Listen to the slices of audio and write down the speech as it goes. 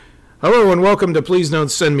Hello and welcome to Please Don't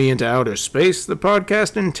Send Me Into Outer Space, the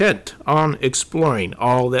podcast intent on exploring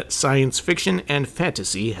all that science fiction and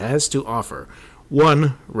fantasy has to offer,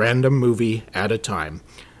 one random movie at a time.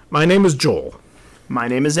 My name is Joel. My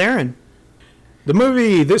name is Aaron. The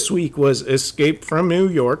movie this week was Escape from New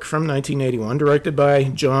York from 1981, directed by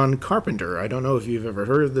John Carpenter. I don't know if you've ever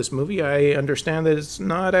heard of this movie. I understand that it's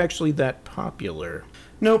not actually that popular.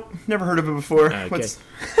 Nope, never heard of it before. Okay.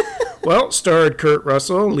 Well, starred Kurt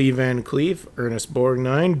Russell, Lee Van Cleef, Ernest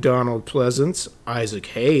Borgnine, Donald Pleasance, Isaac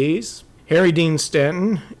Hayes, Harry Dean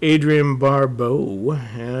Stanton, Adrienne Barbeau,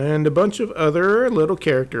 and a bunch of other little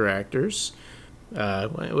character actors.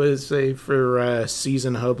 It was for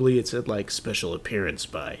Season Hubley, it said like special appearance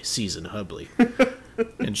by Season Hubley.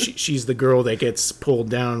 And she's the girl that gets pulled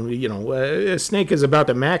down. You know, a snake is about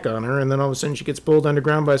to mac on her, and then all of a sudden she gets pulled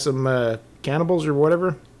underground by some cannibals or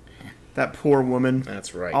whatever. That poor woman.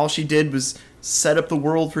 That's right. All she did was set up the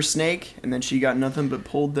world for Snake, and then she got nothing but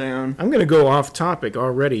pulled down. I'm going to go off topic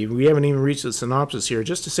already. We haven't even reached the synopsis here.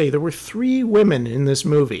 Just to say, there were 3 women in this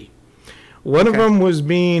movie. One of them was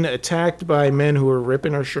being attacked by men who were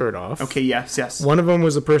ripping her shirt off. Okay, yes. One of them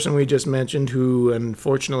was the person we just mentioned who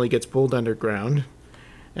unfortunately gets pulled underground.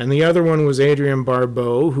 And the other one was Adrienne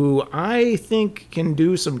Barbeau, who I think can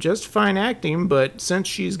do some just fine acting, but since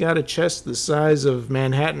she's got a chest the size of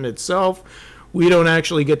Manhattan itself, we don't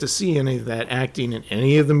actually get to see any of that acting in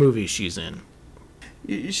any of the movies she's in.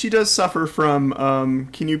 She does suffer from,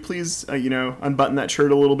 can you please, unbutton that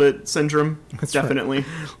shirt a little bit syndrome? That's definitely.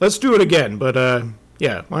 Right. Let's do it again, but,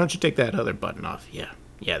 yeah, why don't you take that other button off?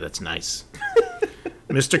 Yeah, that's nice.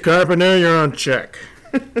 Mr. Carpenter, you're on check.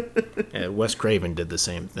 Wes Craven did the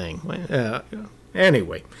same thing.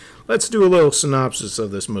 Anyway, let's do a little synopsis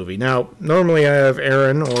of this movie. Now, normally I have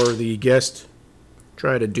Aaron or the guest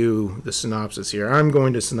try to do the synopsis here. I'm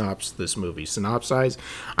going to synopsis this movie. Synopsize.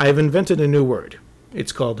 I have invented a new word.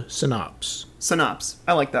 It's called synops. Synops.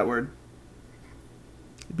 I like that word.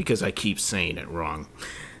 Because I keep saying it wrong.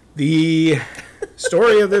 The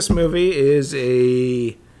story of this movie is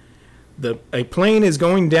a plane is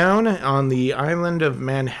going down on the island of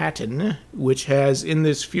Manhattan, which has in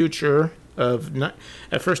this future of,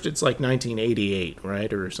 at first it's like 1988,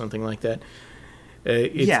 right, or something like that.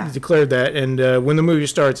 It's declared that, and when the movie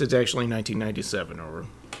starts, it's actually 1997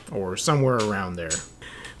 or somewhere around there.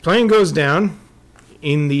 Plane goes down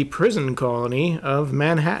in the prison colony of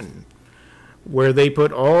Manhattan, where they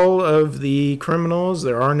put all of the criminals.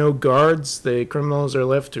 There are no guards. The criminals are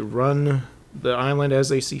left to run the island as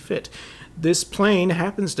they see fit. This plane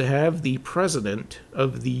happens to have the president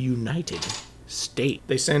of the United States.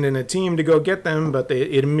 They send in a team to go get them, but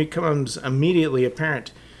it becomes immediately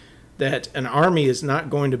apparent that an army is not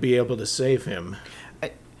going to be able to save him.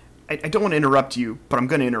 I don't want to interrupt you, but I'm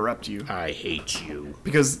going to interrupt you. I hate you.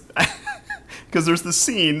 Because there's this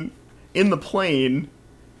scene in the plane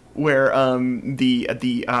where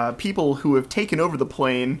the people who have taken over the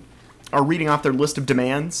plane are reading off their list of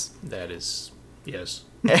demands. That is, yes.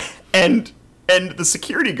 And the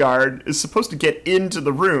security guard is supposed to get into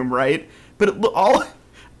the room, right? But all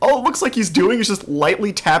it looks like he's doing is just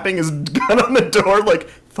lightly tapping his gun on the door, like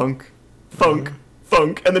thunk, thunk,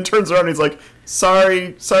 thunk, and then turns around and he's like, sorry,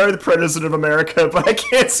 the President of America, but I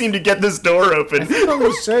can't seem to get this door open. I think all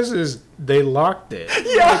it says is they locked it.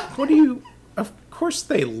 Yeah. Like, what do you... Of course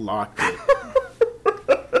they locked it.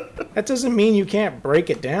 That doesn't mean you can't break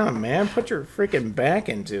it down, man. Put your freaking back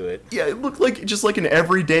into it. Yeah, it looked like just like an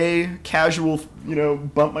everyday, casual,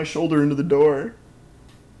 bump my shoulder into the door.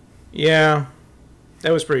 Yeah.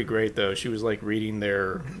 That was pretty great, though. She was, like, reading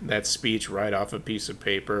that speech right off a piece of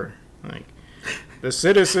paper. Like, the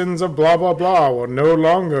citizens of blah, blah, blah will no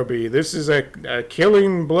longer be. This is a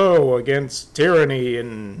killing blow against tyranny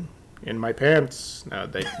in my pants. No,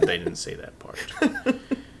 they didn't say that part.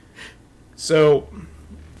 So...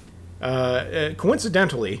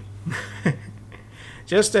 coincidentally,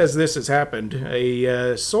 just as this has happened,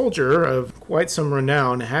 a soldier of quite some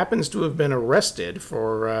renown happens to have been arrested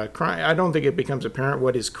for crime. I don't think it becomes apparent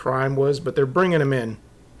what his crime was, but they're bringing him in.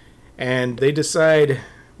 And they decide,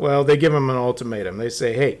 they give him an ultimatum. They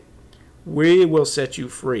say, hey, we will set you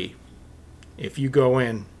free if you go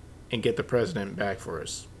in and get the president back for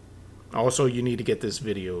us. Also, you need to get this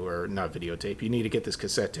video, or not videotape, you need to get this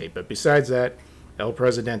cassette tape. But besides that, El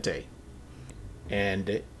Presidente.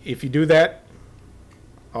 And if you do that,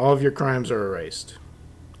 all of your crimes are erased.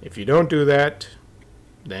 If you don't do that,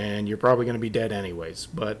 then you're probably going to be dead anyways.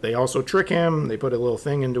 But they also trick him. They put a little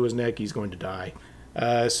thing into his neck. He's going to die.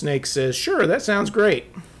 Snake says, sure, that sounds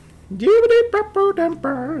great.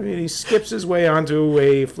 He skips his way onto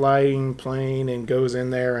a flying plane and goes in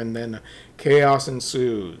there, and then chaos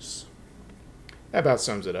ensues. That about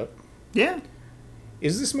sums it up. Yeah.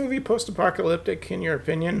 Is this movie post-apocalyptic in your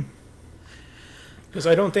opinion? Because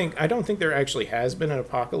I don't think there actually has been an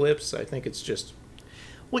apocalypse. I think it's just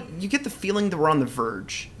Well, you get the feeling that we're on the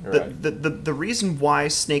verge. Right. The reason why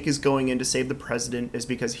Snake is going in to save the president is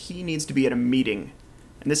because he needs to be at a meeting.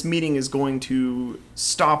 And this meeting is going to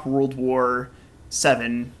stop World War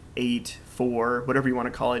 7, 8, 4, whatever you want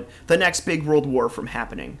to call it, the next big world war from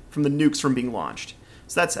happening, from the nukes from being launched.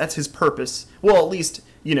 So that's his purpose. Well, at least,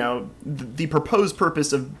 the proposed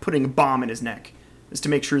purpose of putting a bomb in his neck is to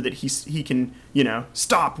make sure that he can,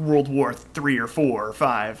 stop World War 3 or 4 or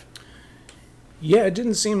 5. yeah. It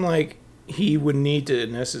didn't seem like he would need to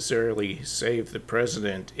necessarily save the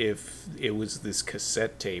president if it was this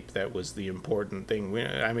cassette tape that was the important thing.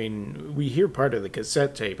 We hear part of the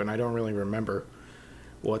cassette tape, and I don't really remember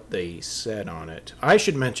what they said on it. I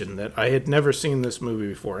should mention that I had never seen this movie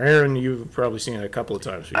before. Aaron, you've probably seen it a couple of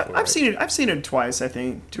times before. I've seen it. I've seen it twice. I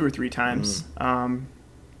think 2 or 3 times.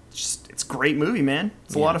 It's a great movie, man.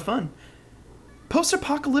 It's a lot of fun.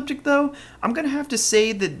 Post-apocalyptic, though, I'm gonna have to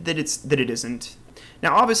say that it isn't.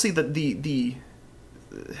 Now, obviously, the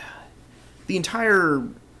entire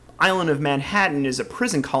island of Manhattan is a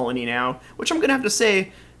prison colony now, which I'm gonna have to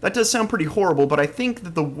say that does sound pretty horrible. But I think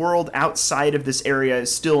that the world outside of this area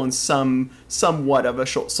is still in somewhat of a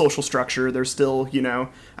social structure. There's still,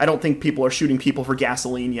 I don't think people are shooting people for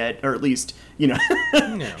gasoline yet, or at least, No.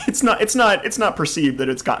 it's not perceived that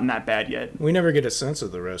it's gotten that bad yet. We never get a sense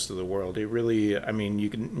of the rest of the world. It really, you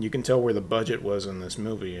can tell where the budget was in this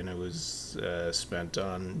movie, and it was spent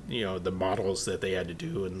on the models that they had to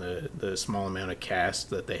do and the small amount of cast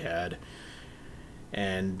that they had,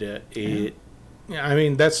 and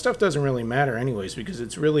that stuff doesn't really matter anyways, because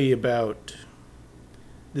it's really about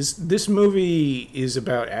this movie is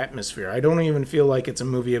about atmosphere. I don't even feel like it's a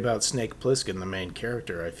movie about Snake Plissken, the main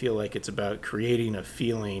character. I feel like it's about creating a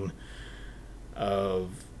feeling of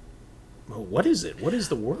what is it? What is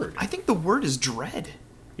the word? I think the word is dread.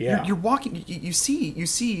 Yeah. You're walking. You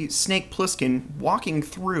see Snake Plissken walking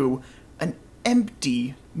through an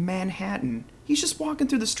empty Manhattan. He's just walking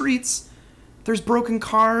through the streets. There's broken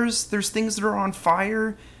cars. There's things that are on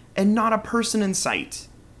fire, and not a person in sight.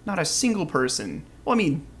 Not a single person. Well,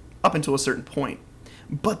 up until a certain point.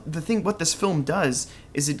 But what this film does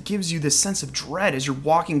is it gives you this sense of dread as you're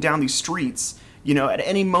walking down these streets. At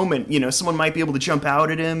any moment, someone might be able to jump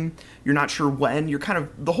out at him. You're not sure when. You're kind of,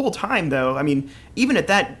 the whole time, though, even at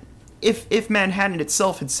that, if Manhattan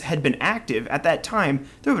itself had been active at that time,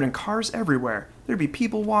 there would have been cars everywhere. There'd be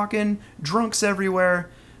people walking, drunks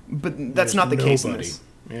everywhere. But that's not the case in this.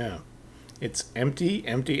 Yeah. It's empty,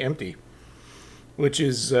 empty, empty. Which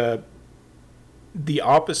is the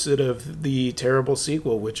opposite of the terrible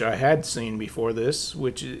sequel, which I had seen before this,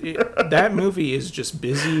 that movie is just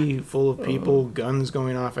busy, full of people, guns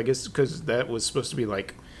going off, I guess because that was supposed to be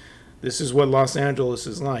like, this is what Los Angeles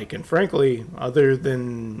is like. And frankly, other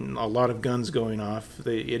than a lot of guns going off,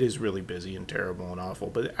 it is really busy and terrible and awful.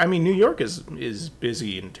 But, New York is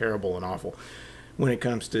busy and terrible and awful when it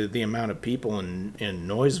comes to the amount of people and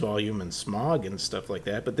noise volume and smog and stuff like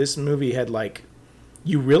that. But this movie had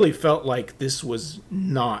you really felt like this was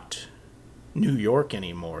not New York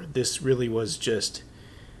anymore. This really was just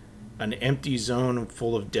an empty zone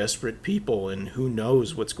full of desperate people, and who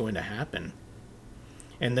knows what's going to happen.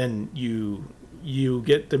 And then you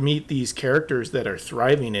get to meet these characters that are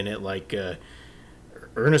thriving in it, like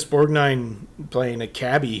Ernest Borgnine playing a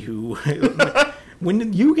cabbie who...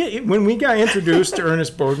 When we got introduced to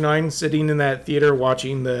Ernest Borgnine sitting in that theater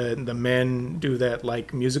watching the men do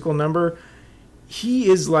that musical number, he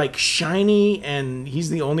is shiny, and he's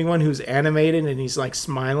the only one who's animated, and he's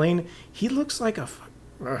smiling. He looks like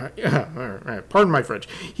pardon my French.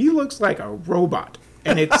 He looks like a robot,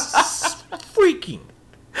 and it's freaking.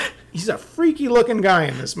 He's a freaky looking guy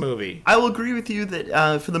in this movie. I will agree with you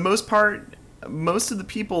that for the most part, most of the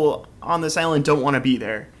people on this island don't want to be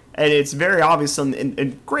there. And it's very obvious,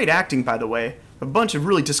 and great acting, by the way. A bunch of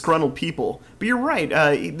really disgruntled people. But you're right,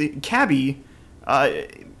 the cabbie,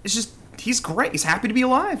 it's just, he's great. He's happy to be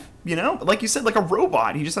alive, Like you said, like a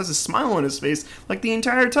robot. He just has a smile on his face, the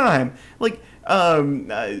entire time.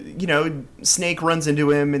 Snake runs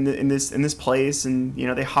into him in this place, and,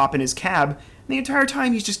 they hop in his cab. And the entire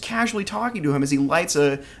time, he's just casually talking to him as he lights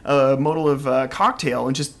a model of cocktail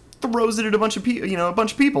and just throws it at a bunch of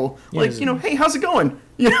people, hey, how's it going?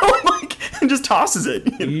 And just tosses it.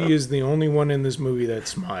 He is the only one in this movie that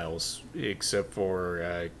smiles, except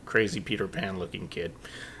for crazy Peter Pan looking kid.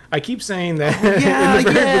 I keep saying that. In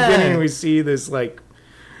the very beginning, we see this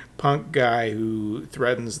punk guy who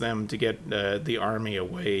threatens them to get the army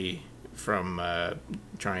away from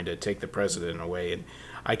trying to take the president away. And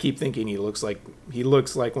I keep thinking he looks like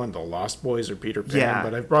one of the Lost Boys or Peter Pan. Yeah.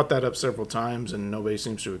 But I've brought that up several times, and nobody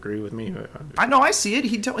seems to agree with me. I know, I see it.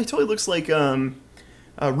 He totally looks like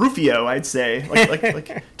Rufio, I'd say. Like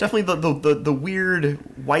definitely the weird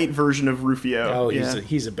white version of Rufio. Oh,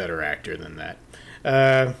 he's a better actor than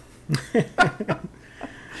that.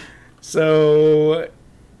 So,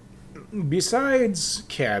 besides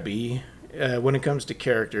Cabby, when it comes to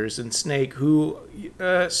characters, and Snake, who,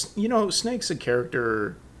 Snake's a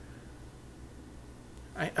character.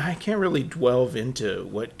 I can't really delve into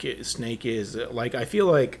what Snake is. Like, I feel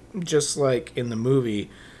like, just like in the movie,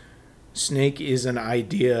 Snake is an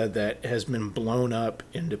idea that has been blown up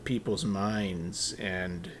into people's minds,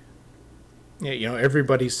 and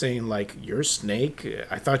everybody's saying, like, "You're Snake?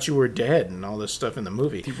 I thought you were dead," and all this stuff in the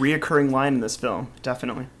movie. The reoccurring line in this film,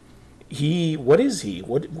 definitely. What is he?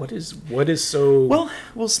 What is so?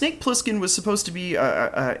 Well, Snake Plissken was supposed to be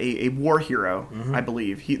a war hero, I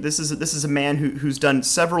believe. This is a man who's done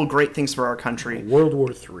several great things for our country. World War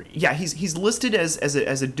III. Yeah, he's listed as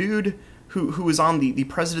a dude who was on the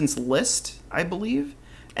president's list, I believe.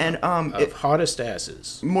 And Of hottest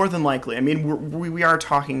asses. more than likely. I mean, we are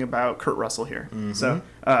talking about Kurt Russell here. So,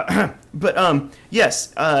 but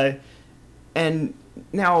yes, and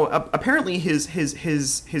now apparently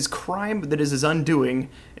his crime that is his undoing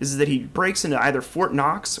is that he breaks into either Fort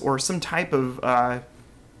Knox or some type of high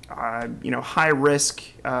risk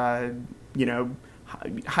high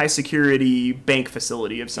security bank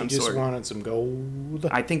facility of some He just sort. wanted some gold.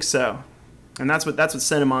 I think so, and that's what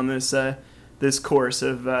sent him on this course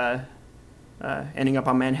of ending up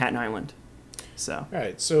on Manhattan Island. So All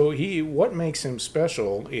right. So what makes him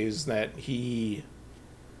special is that he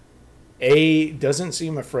doesn't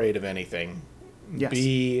seem afraid of anything. yes,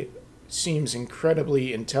 B, seems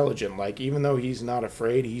incredibly intelligent. Like, even though he's not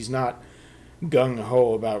afraid, he's not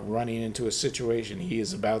gung-ho about running into a situation. He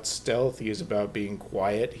is about stealth. He is about being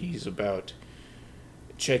quiet. He's about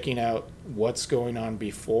checking out what's going on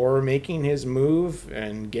before making his move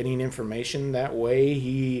and getting information that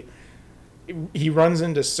way. He runs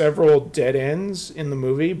into several dead ends in the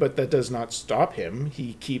movie, but that does not stop him.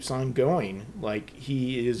 He keeps on going. Like,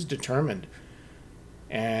 he is determined.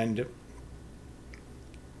 And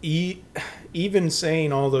even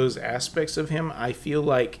saying all those aspects of him, I feel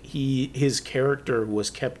like his character was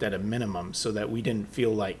kept at a minimum so that we didn't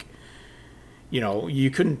feel like,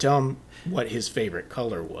 you couldn't tell him what his favorite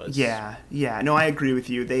color was. yeah. No, I agree with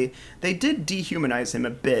you. They did dehumanize him a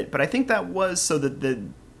bit, but I think that was so that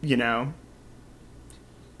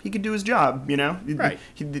he could do his job. Right.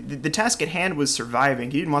 The task at hand was surviving.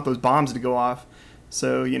 He didn't want those bombs to go off.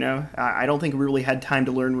 So I don't think we really had time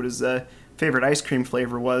to learn what his favorite ice cream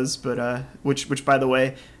flavor was, but which by the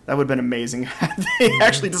way, that would have been amazing had they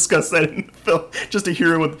actually discussed that in the film, just to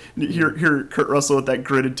hear hear Kurt Russell with that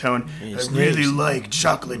gritted tone. I really like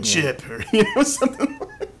chocolate chip, or something.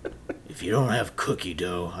 If you don't have cookie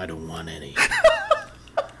dough, I don't want any.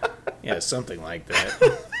 Yeah, something like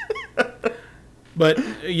that. But,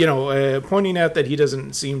 pointing out that he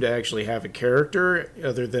doesn't seem to actually have a character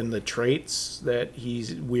other than the traits that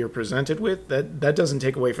we are presented with, that doesn't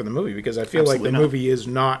take away from the movie, because I feel Absolutely like the not. movie is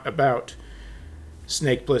not about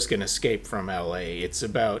Snake Plissken escape from L.A. It's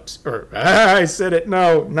about, I said it,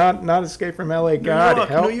 no, not escape from L.A. God, York,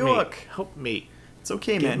 help New York. me. Help me. It's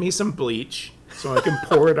okay, Get man. me some bleach so I can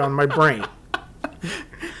pour it on my brain.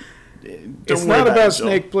 It's worry not about about it, Joel.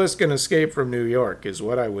 Snake Plissken escape from New York, is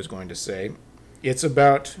what I was going to say. It's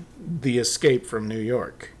about the escape from New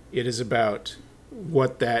York. It is about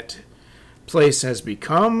what that place has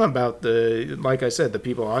become, about like I said, the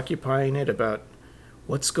people occupying it, about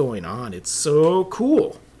what's going on. It's so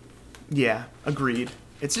cool. Yeah, agreed.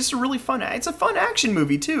 It's just it's a fun action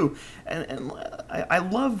movie too, and I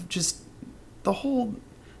love just the whole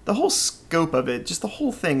scope of it. Just the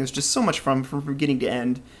whole thing is just so much fun from beginning to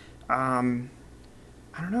end. I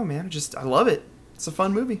don't know, man. I love it. It's a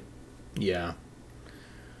fun movie. Yeah.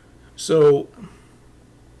 So,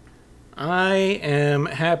 I am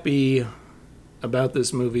happy about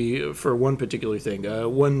this movie for one particular thing.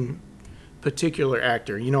 One particular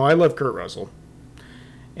actor. I love Kurt Russell.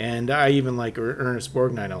 And I even like Ernest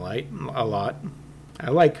Borgnine a lot.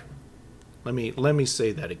 Let me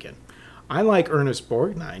say that again. I like Ernest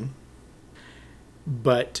Borgnine,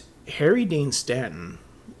 but Harry Dean Stanton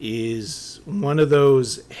is one of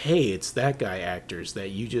those, hey, it's that guy actors that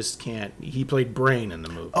you just can't. He played Brain in the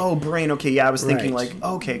movie. Oh, Brain. Okay, yeah, I was thinking Right.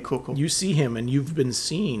 okay, cool. You see him, and you've been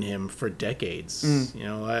seeing him for decades.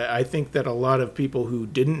 I think that a lot of people who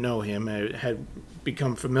didn't know him had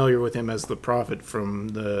become familiar with him as the Prophet from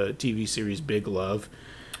the TV series Big Love.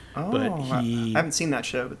 Oh, but I haven't seen that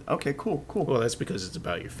show. But okay, cool. Well, that's because it's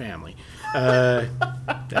about your family.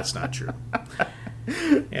 That's not true.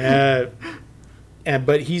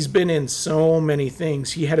 But he's been in so many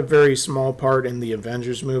things. He had a very small part in the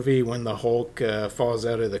Avengers movie when the Hulk falls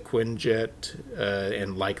out of the Quinjet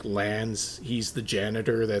and like lands. He's the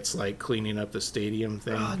janitor that's like cleaning up the stadium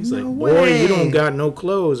thing. He's no like, "Boy, way. you don't got no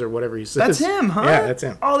clothes," or whatever he says. That's him, huh? Yeah, that's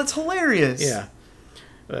him. Oh, that's hilarious. Yeah.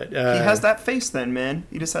 But He has that face then, man.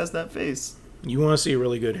 He just has that face. you want to see a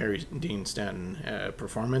really good Harry Dean Stanton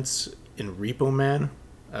performance in Repo Man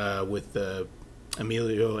with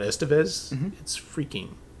Emilio Estevez.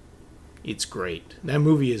 It's great. That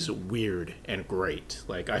movie is weird and great.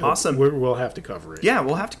 Like, I Awesome. hope we'll have to cover it. Yeah,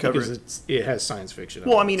 we'll have to cover because it. it has science fiction.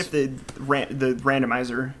 Well, I mean, elements. if the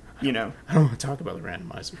randomizer, you know. I don't want to talk about the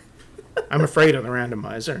randomizer. I'm afraid of the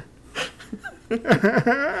randomizer.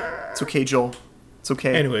 It's okay, Joel. It's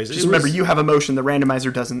okay. Anyways, just remember, was- you have emotion. The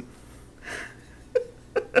randomizer doesn't.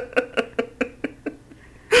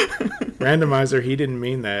 Randomizer, he didn't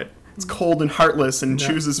mean that. It's cold and heartless and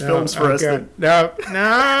chooses films for us. okay. That,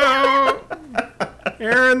 No.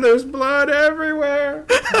 Aaron, there's blood everywhere.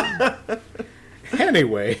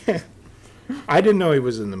 Anyway, I didn't know he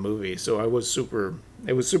was in the movie, so it was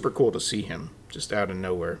super cool to see him just out of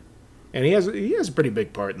nowhere. And he has a pretty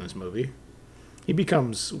big part in this movie. He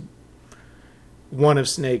becomes one of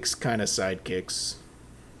Snake's kind of sidekicks.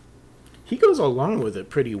 He goes along with it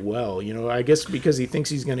pretty well, I guess because he thinks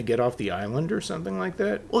he's going to get off the island or something like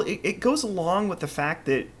that. well, it goes along with the fact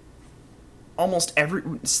that almost every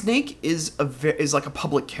Snake is like a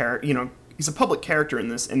public character. He's a public character in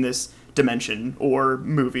this dimension or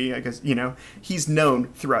movie. I guess he's known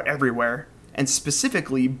throughout everywhere, and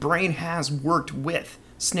specifically, Brain has worked with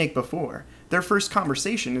Snake before. Their first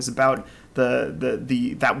conversation is about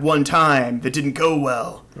that one time that didn't go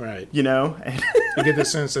well. Right. And You get the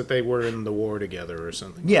sense that they were in the war together or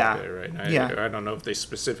something Yeah. like that, right? Yeah. I don't know if they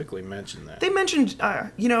specifically mentioned that. they mentioned,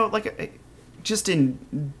 just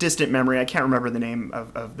in distant memory, I can't remember the name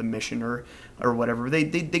of the mission or whatever. They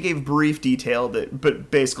gave brief detail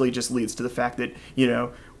but basically just leads to the fact that,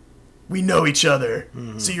 we know each other,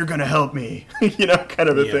 so you're going to help me, kind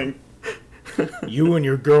of a Yeah. thing. You and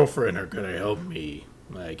your girlfriend are going to help me.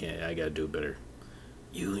 I got to do better.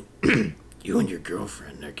 You and your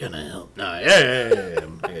girlfriend are going to help. Nah,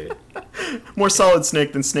 yeah. More solid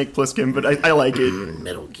Snake than Snake Plissken, but I like it.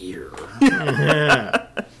 Metal Gear. Yeah.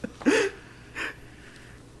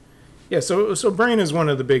 Yeah, so Brain is one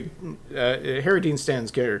of the big... Harry Dean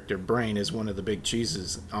Stanton's character, Brain, is one of the big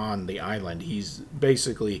cheeses on the island. He's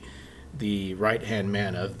basically the right-hand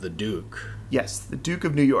man of the Duke. Yes, the Duke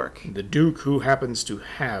of New York. The Duke who happens to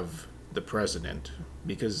have the president,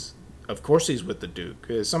 because of course he's with the Duke.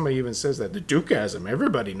 Somebody even says that. The Duke has him.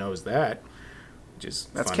 Everybody knows that. Which is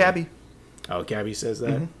That's funny. Cabby. Oh, Cabby says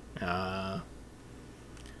that?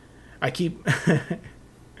 I keep...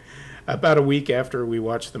 About a week after we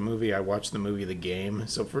watched the movie, I watched the movie The Game.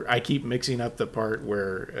 So I keep mixing up the part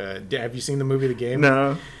where... have you seen the movie The Game?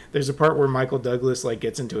 No. There's a part where Michael Douglas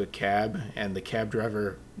gets into a cab, and the cab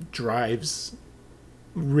driver drives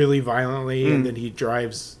really violently, and then he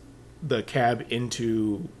drives the cab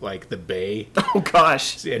into the bay Oh,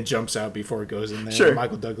 gosh. and jumps out before it goes in there. Sure. And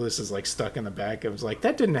Michael Douglas is stuck in the back. I was like,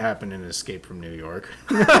 that didn't happen in Escape from New York.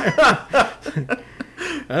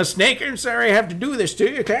 Snake, I'm sorry I have to do this to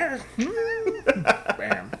you, car.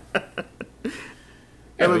 Bam.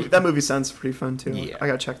 That movie sounds pretty fun, too. Yeah. I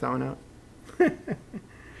gotta check that one out.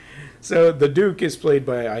 So the Duke is played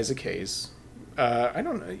by Isaac Hayes. I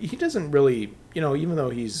don't know. He doesn't really, even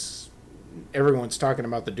though everyone's talking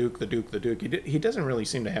about the Duke, he doesn't really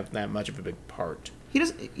seem to have that much of a big part. He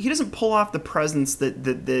doesn't pull off the presence that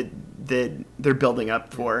they're building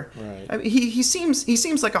up for. Right. I mean, he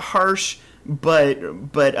seems like a harsh but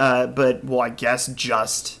well, I guess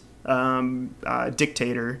just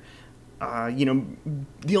dictator.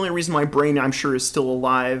 The only reason my Brain, I'm sure, is still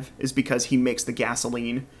alive is because he makes the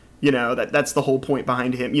gasoline. That's the whole point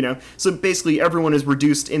behind him. So basically, everyone is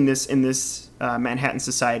reduced in this Manhattan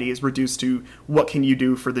society is reduced to what can you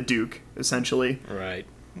do for the Duke, essentially. Right.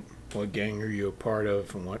 What gang are you a part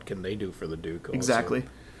of, and what can they do for the Duke? Also? Exactly.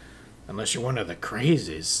 Unless you're one of the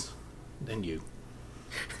crazies, then you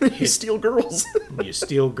You steal girls.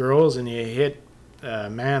 steal girls and you hit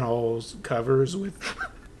manholes covers with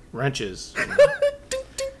wrenches. Dink,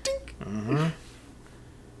 dink, dink.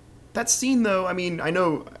 That scene, though, I mean, I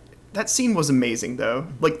know that scene was amazing, though.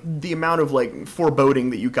 The amount of foreboding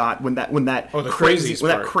that you got when that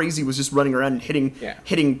crazy was just running around and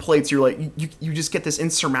hitting plates. You're you just get this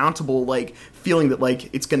insurmountable feeling that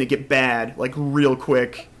it's gonna get bad real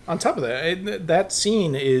quick. On top of that, that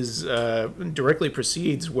scene is directly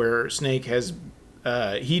precedes where Snake has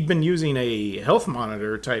he'd been using a health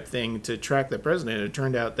monitor type thing to track the president. It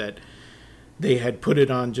turned out that they had put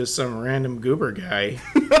it on just some random goober guy.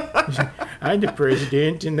 I'm the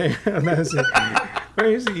president, and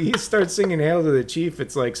he starts singing "Hail to the Chief."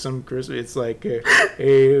 It's like some Christmas. It's like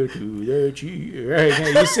 "Hail to the Chief." Right?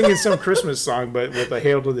 He's singing some Christmas song, but with a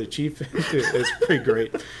 "Hail to the Chief." It's pretty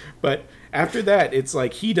great. But after that, it's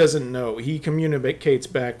like he doesn't know. He communicates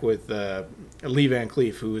back with Lee Van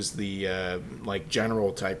Cleef, who is the like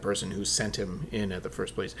general type person who sent him in at the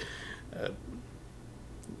first place.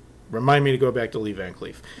 Remind me to go back to Lee Van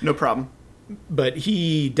Cleef. No problem. But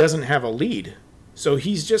he doesn't have a lead. So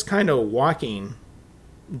he's just kind of walking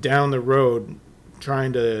down the road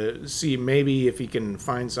trying to see maybe if he can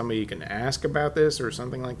find somebody he can ask about this or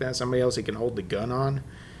something like that. Somebody else he can hold the gun on.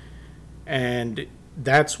 And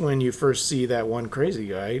that's when you first see that one crazy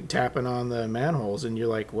guy tapping on the manholes. And you're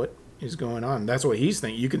like, what is going on? That's what he's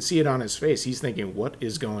thinking. You can see it on his face. He's thinking, what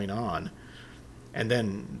is going on? And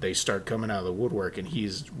then they start coming out of the woodwork, and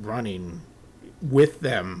he's running with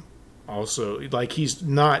them also. Like, he's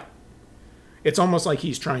not... It's almost like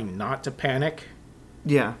he's trying not to panic.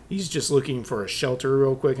 Yeah. He's just looking for a shelter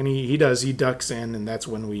real quick, and he does. He ducks in, and that's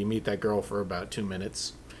when we meet that girl for about 2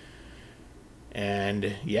 minutes.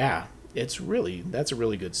 And, yeah, that's a really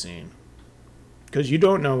good scene. Because you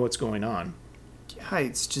don't know what's going on. Yeah,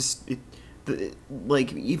 it's just...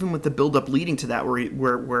 like, even with the build-up leading to that,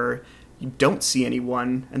 where you don't see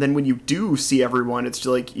anyone, and then when you do see everyone, it's just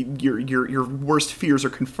like your worst fears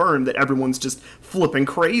are confirmed that everyone's just flipping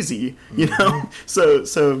crazy, you know? So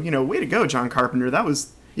way to go, John Carpenter. That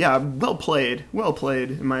was, well played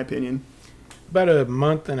in my opinion. About a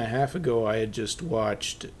month and a half ago, I had just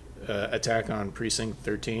watched Attack on Precinct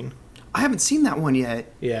 13. I haven't seen that one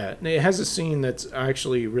yet. Yeah, it has a scene that's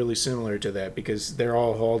actually really similar to that because they're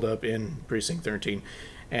all hauled up in Precinct 13.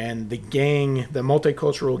 And the gang, the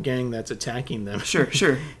multicultural gang that's attacking them, sure,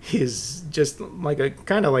 is just like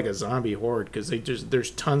a zombie horde because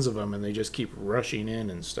there's tons of them and they just keep rushing in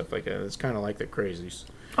and stuff like that. It's kind of like the Crazies.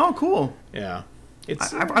 Oh, cool. Yeah,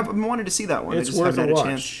 I've wanted to see that one. It's worth a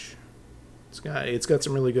watch. It's got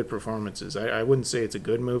some really good performances. I wouldn't say it's a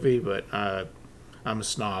good movie, but I'm a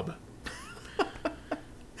snob.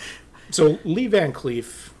 So Lee Van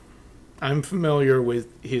Cleef. I'm familiar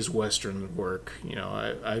with his Western work. You know,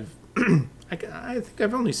 I think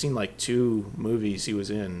I've only seen like 2 movies he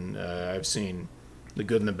was in. I've seen The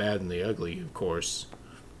Good and the Bad and the Ugly, of course,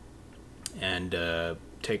 and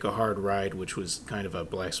Take a Hard Ride, which was kind of a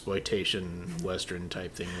blaxploitation Western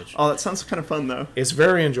type thing. That sounds kind of fun, though. It's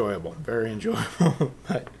very enjoyable,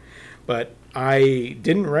 but I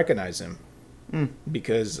didn't recognize him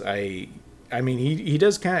because I mean, he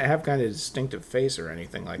does kind of have a distinctive face or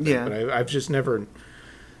anything like that. Yeah. But I've just never...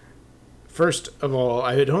 First of all,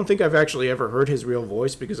 I don't think I've actually ever heard his real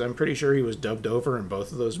voice because I'm pretty sure he was dubbed over in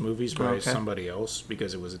both of those movies by somebody else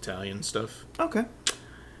because it was Italian stuff. Okay.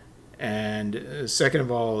 And second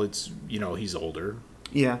of all, it's, he's older.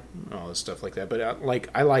 Yeah. All this stuff like that. But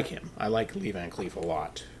I like him. I like Lee Van Cleef a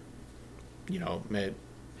lot.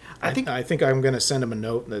 I think I'm going to send him a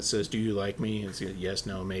note that says, "Do you like me?" And say, yes,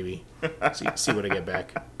 no, maybe. See what I get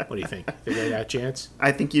back. What do you think? Think I got a chance?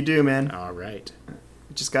 I think you do, man. All right.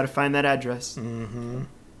 Just got to find that address. Mm-hmm.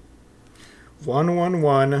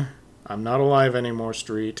 111. I'm not alive anymore.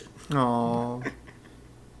 Street. Aww.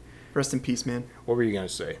 Rest in peace, man. What were you going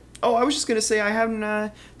to say? Oh, I was just gonna say I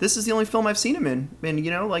haven't. This is the only film I've seen him in,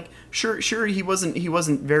 and sure he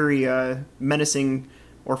wasn't very menacing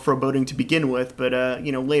or foreboding to begin with, but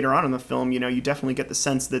later on in the film, you definitely get the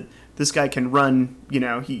sense that this guy can run.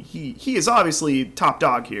 He is obviously top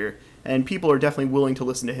dog here, and people are definitely willing to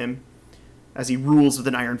listen to him as he rules with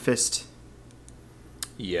an iron fist.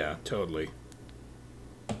 Yeah, totally.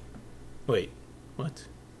 Wait, what?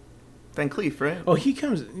 Van Cleef, right? Oh,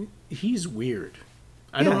 he's weird.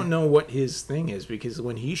 I don't know what his thing is because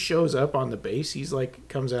when he shows up on the base, he's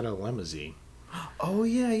comes out of a limousine. Oh,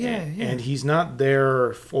 yeah. And he's not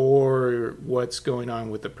there for what's going on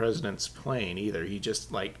with the president's plane either. He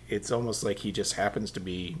just, it's almost like he just happens to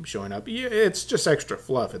be showing up. Yeah, it's just extra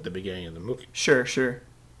fluff at the beginning of the movie. Sure.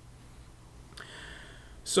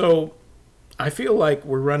 So, I feel like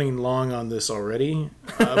we're running long on this already,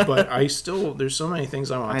 but there's so many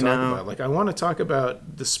things I want to talk about. I want to talk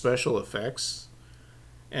about the special effects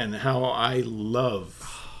and how I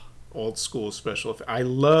love old school special effects. I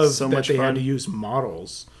love that they had to use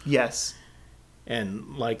models. Yes.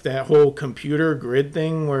 And that whole computer grid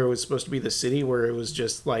thing where it was supposed to be the city where it was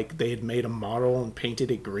just they had made a model and painted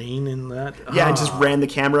it green and that. Yeah, and just ran the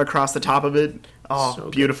camera across the top of it. Oh, So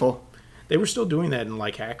good. beautiful. They were still doing that in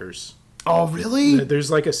like Hackers. Oh, really?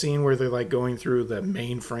 There's like a scene where they're like going through the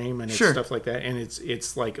mainframe and it's Sure. stuff like that, and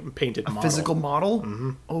it's like a painted model. Physical model?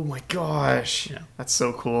 Mm-hmm. Oh my gosh. Yeah. That's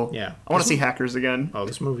so cool. Yeah. I want to see Hackers again. Oh,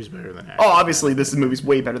 this movie's better than Hackers. Oh, obviously this movie's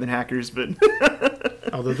way better than Hackers, but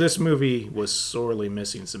Although this movie was sorely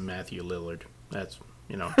missing some Matthew Lillard. That's,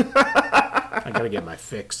 I gotta get my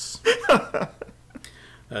fix.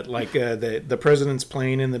 The president's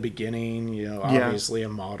plane in the beginning, obviously a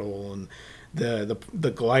model, and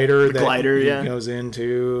the glider glider, he yeah. goes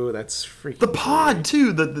into, that's freaking the pod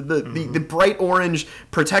too, the bright orange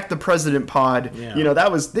protect the president pod. Yeah.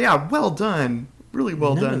 That was well done. Really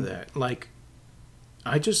well None done. of that. Like,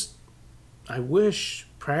 I wish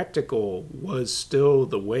practical was still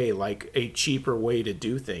the way, like a cheaper way to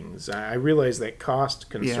do things. I realize that cost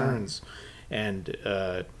concerns and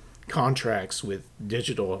contracts with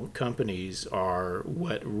digital companies are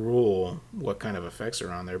what rule what kind of effects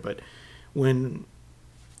are on there. But when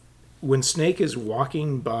Snake is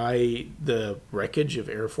walking by the wreckage of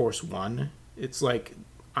Air Force One, it's like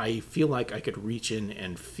I feel like I could reach in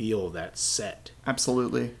and feel that set.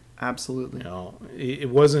 Absolutely. It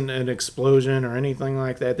wasn't an explosion or anything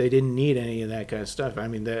like that. They didn't need any of that kind of stuff. I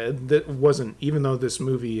mean, that wasn't, even though this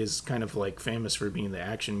movie is kind of like famous for being the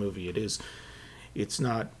action movie, it's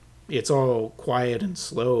not, it's all quiet and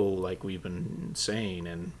slow, like we've been saying.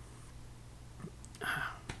 And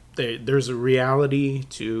there's a reality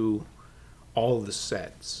to all the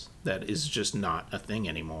sets that is just not a thing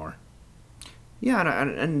anymore. Yeah,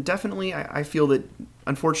 and definitely, I feel that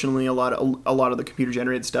unfortunately a lot of the computer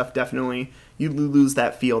generated stuff, definitely you lose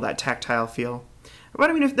that feel, that tactile feel. But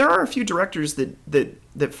I mean, if there are a few directors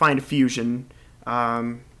that find fusion,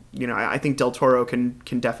 I think Del Toro can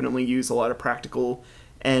definitely use a lot of practical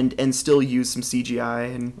and still use some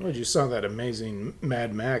CGI. And Well, you saw that amazing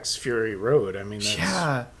Mad Max Fury Road. I mean,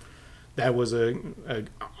 that was a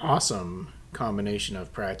awesome combination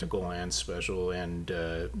of practical and special and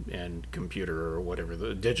computer or whatever,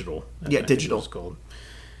 the digital. Digital. It's called.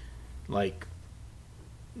 Like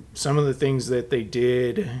some of the things that they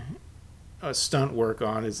did stunt work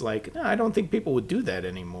on is like, no, I don't think people would do that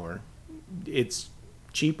anymore. It's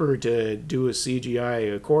cheaper to do a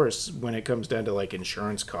CGI, of course, when it comes down to like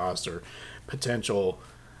insurance costs or potential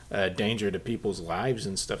danger to people's lives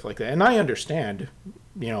and stuff like that. And I understand,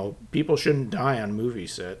 people shouldn't die on movie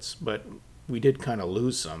sets, but we did kind of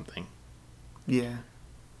lose something. Yeah,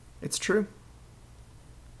 it's true.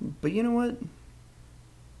 But you know what?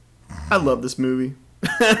 I love this movie.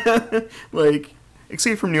 Like,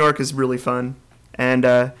 Escape from New York is really fun, and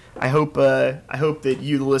I hope that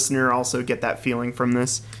you, the listener, also get that feeling from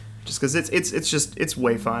this, just because it's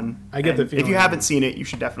way fun. I get the feeling. If you haven't seen it, you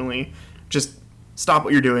should definitely just stop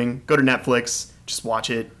what you're doing, go to Netflix, just watch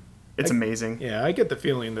it. It's amazing. Yeah, I get the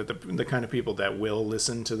feeling that the kind of people that will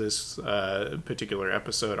listen to this particular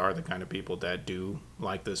episode are the kind of people that do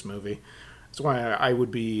like this movie. That's why I would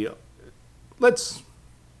be. Let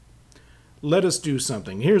us do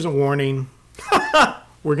something. Here's a warning.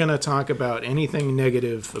 We're going to talk about anything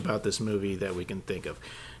negative about this movie that we can think of.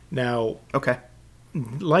 Now, Okay.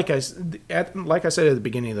 like I said at the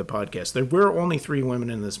beginning of the podcast, there were only 3 women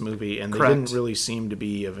in this movie, and they Correct. didn't really seem to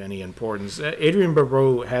be of any importance. Adrienne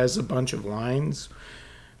Barbeau has a bunch of lines,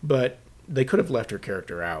 but they could have left her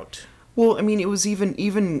character out. Well, I mean, it was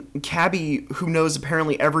even Cabby, who knows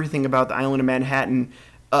apparently everything about the island of Manhattan,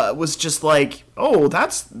 was just like, oh,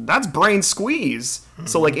 that's Brain Squeeze. Mm-hmm.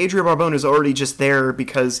 So like Adria Barbone is already just there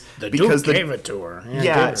because Duke gave it to her.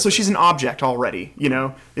 Yeah, so she's an object already.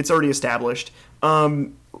 It's already established.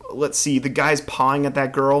 Let's see, the guy's pawing at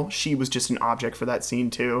that girl. She was just an object for that scene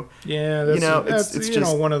too. Yeah, that's it's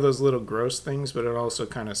just one of those little gross things, but it also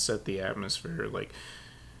kind of set the atmosphere. Like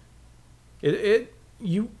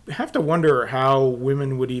you have to wonder how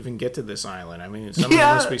women would even get to this island. I mean, someone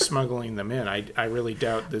must be smuggling them in. I really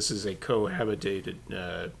doubt this is a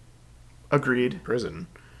cohabitated Agreed. prison.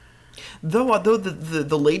 Though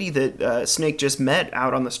the lady that Snake just met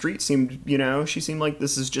out on the street seemed, she seemed like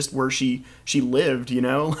this is just where she lived,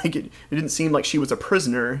 like it didn't seem like she was a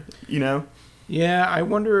prisoner, Yeah, I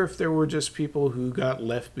wonder if there were just people who got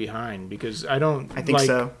left behind, because I think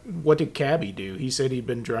so. What did Cabby do? He said he'd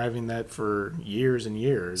been driving that for years and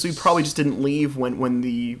years. So he probably just didn't leave when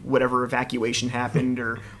the whatever evacuation happened,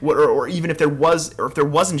 or even if there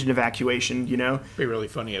wasn't an evacuation, It'd be really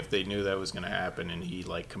funny if they knew that was going to happen and he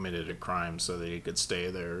committed a crime so that he could stay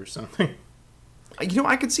there or something.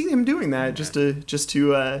 I could see him doing that just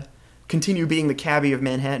to continue being the Cabby of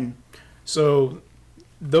Manhattan. So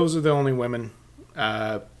those are the only women.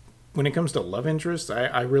 when it comes to love interest,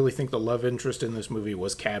 I really think the love interest in this movie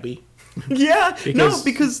was Cabby. Yeah,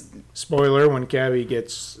 because Spoiler, when Cabby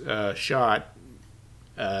gets shot,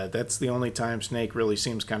 that's the only time Snake really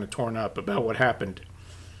seems kind of torn up about what happened.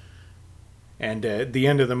 And the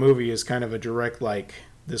end of the movie is kind of a direct, like,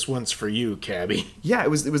 this one's for you, Cabby. yeah, it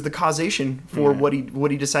was the causation for what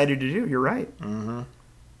he decided to do. You're right. Mm-hmm.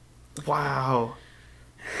 Wow.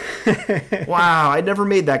 Wow, I never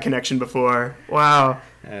made that connection before. Wow.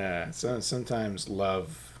 So sometimes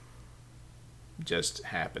love just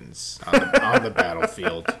happens on the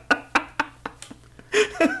battlefield.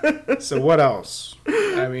 So what else?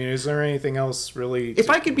 I mean, is there anything else really?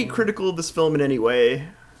 If I could be critical of this film in any way,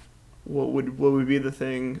 what would be the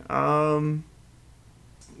thing?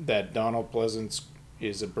 That Donald Pleasance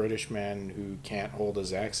is a British man who can't hold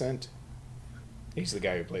his accent. He's the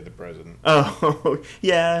guy who played the president. Oh,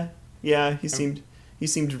 yeah. He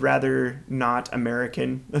seemed rather not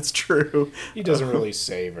American. That's true. He doesn't really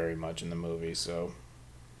say very much in the movie, so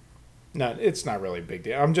it's not really a big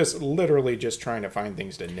deal. I'm just literally just trying to find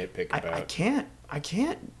things to nitpick about. I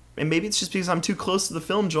can't. And maybe it's just because I'm too close to the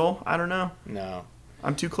film, Joel. I don't know. No.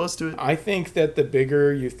 I'm too close to it. I think that the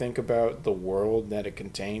bigger you think about the world that it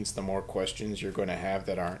contains, the more questions you're going to have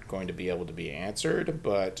that aren't going to be able to be answered.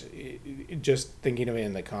 But just thinking of it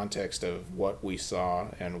in the context of what we saw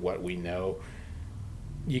and what we know,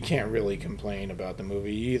 you can't really complain about the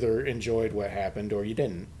movie. You either enjoyed what happened or you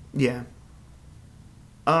didn't. Yeah.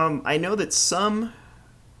 I know that some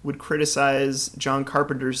would criticize John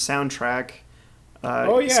Carpenter's soundtrack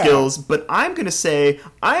skills, but I'm going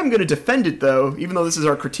to defend it, though, even though this is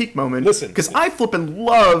our critique moment. Listen. Because I flippin'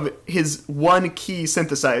 love his one-key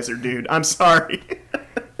synthesizer, dude. I'm sorry.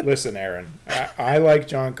 Listen, Aaron, I like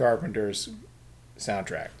John Carpenter's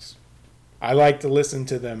soundtracks. I like to listen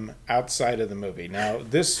to them outside of the movie. Now,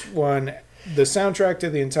 this one, the soundtrack to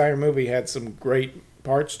the entire movie had some great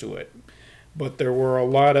parts to it, but there were a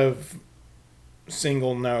lot of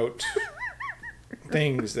single-note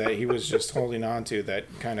things that he was just holding on to that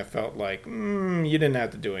kind of felt like, you didn't have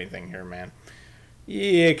to do anything here, man.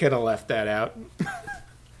 You could have left that out.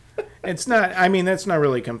 That's not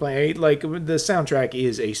really complaining. Like, the soundtrack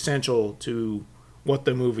is essential to what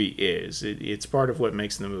the movie is. It's part of what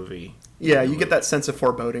makes the movie. Yeah, you get that sense of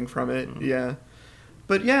foreboding from it. Mm-hmm. Yeah.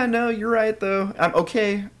 But yeah, no, you're right though. I'm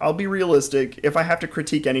okay. I'll be realistic. If I have to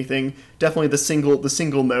critique anything, definitely the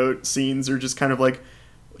single note scenes are just kind of like,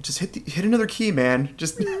 just hit another key, man.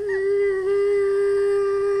 Just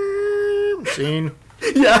scene.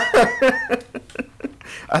 Yeah.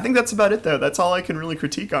 I think that's about it though. That's all I can really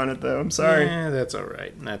critique on it though. I'm sorry. Yeah, that's all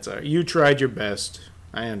right. You tried your best.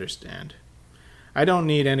 I understand. I don't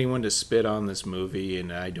need anyone to spit on this movie,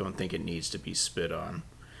 and I don't think it needs to be spit on.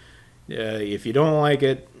 If you don't like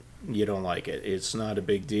it, you don't like it. It's not a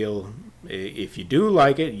big deal. If you do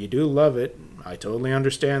like it, you do love it. I totally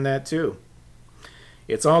understand that too.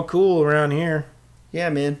 It's all cool around here. Yeah,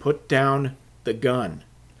 man. Put down the gun.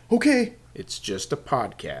 Okay. It's just a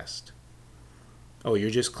podcast. Oh, you're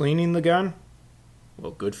just cleaning the gun?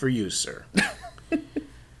 Well, good for you, sir.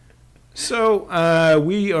 So,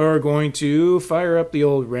 we are going to fire up the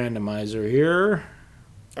old randomizer here.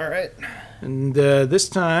 All right. And this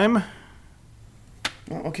time...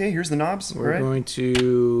 Well, okay, here's the knobs. We're going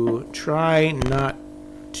to try not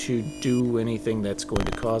to do anything that's going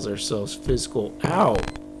to cause ourselves physical... Ow!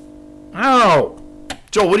 Ow!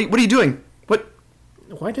 Joel, what are you doing? What?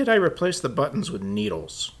 Why did I replace the buttons with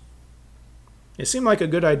needles? It seemed like a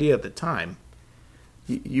good idea at the time.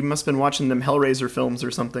 You must have been watching them Hellraiser films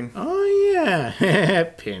or something. Oh, yeah.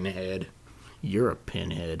 Pinhead. You're a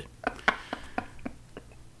pinhead.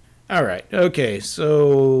 All right. Okay,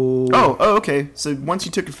 so... Oh, okay. So once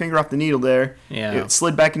you took your finger off the needle there, it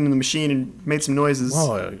slid back into the machine and made some noises.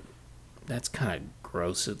 Whoa, that's kind of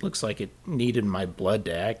gross. It looks like it needed my blood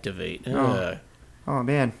to activate. Oh,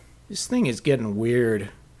 man. This thing is getting weird.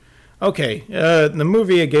 Okay, the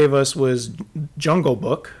movie it gave us was Jungle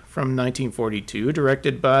Book from 1942,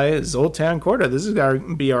 directed by Zoltan Korda. This is going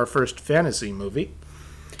to be our first fantasy movie.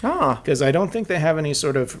 Because I don't think they have any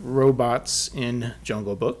sort of robots in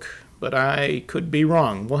Jungle Book, but I could be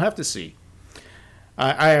wrong. We'll have to see.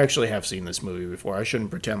 I actually have seen this movie before. I shouldn't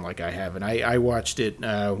pretend like I haven't. I watched it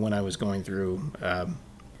when I was going through...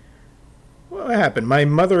 what happened? My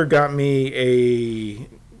mother got me a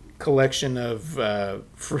collection of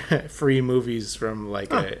free movies from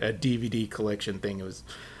like a DVD collection thing.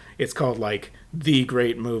 It's called like The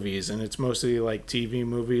Great Movies, and it's mostly like TV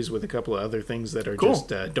movies with a couple of other things that are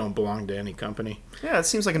just don't belong to any company. Yeah, it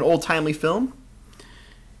seems like an old-timely film.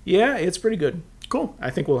 Yeah, it's pretty good. Cool.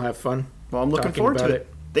 I think we'll have fun. Well, I'm looking forward to it.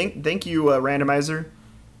 Thank you, Randomizer,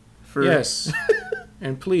 For Yes.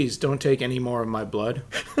 And please don't take any more of my blood,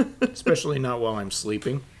 especially not while I'm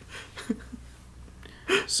sleeping.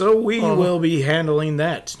 So we will be handling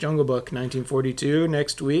that Jungle Book 1942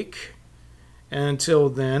 next week. Until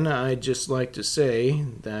then, I'd just like to say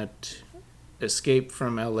that Escape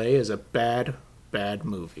from LA is a bad, bad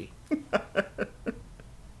movie.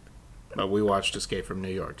 But we watched Escape from New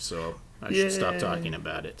York, so I should stop talking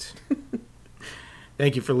about it.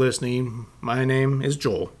 Thank you for listening. My name is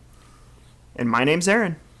Joel. And my name's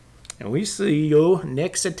Aaron. And we see you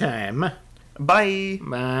next time. Bye.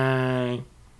 Bye.